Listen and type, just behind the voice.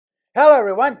Hello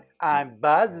everyone, I'm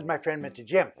Buzz. This is my friend Mr.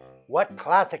 Jim. What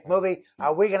classic movie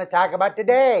are we going to talk about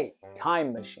today?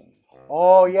 Time Machine.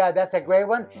 Oh yeah, that's a great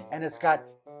one. And it's got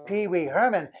Pee Wee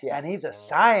Herman, Yes. and he's a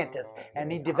scientist,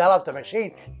 and he developed a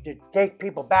machine to take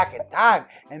people back in time,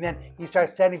 and then he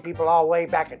starts sending people all the way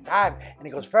back in time, and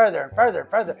he goes further and further and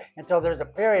further until there's a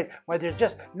period where there's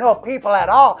just no people at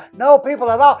all,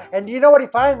 and do you know what he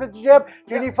finds, Mr. Jim?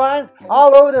 Do you know what he finds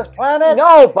all over this planet?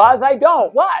 No, Buzz, I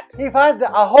don't. What? He finds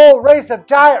a whole race of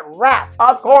giant rats.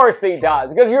 Of course he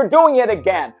does, because you're doing it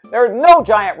again. There's no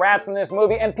giant rats in this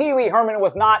movie, and Pee Wee Herman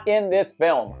was not in this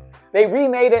film. They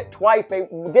remade it twice. They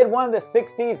did one in the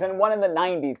 60s and one in the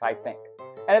 90s, I think.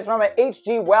 And it's from an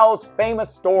H.G. Wells'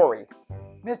 famous story.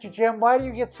 Mr. Jim, why do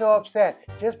you get so upset?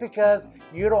 Just because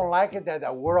you don't like it that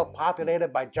a world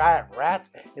populated by giant rats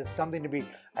is something to be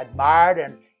admired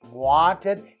and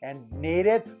wanted and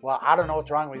needed? Well, I don't know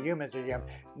what's wrong with you, Mr. Jim.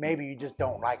 Maybe you just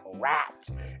don't like rats.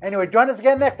 Anyway, join us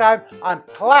again next time on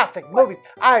Classic Movies.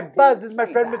 I'm Buzz. This is my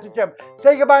friend, Mr. Jim.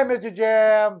 Say goodbye, Mr.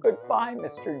 Jim. Goodbye,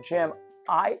 Mr. Jim.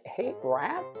 I hate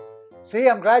rats? See,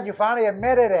 I'm glad you finally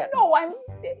admitted it. No, I'm...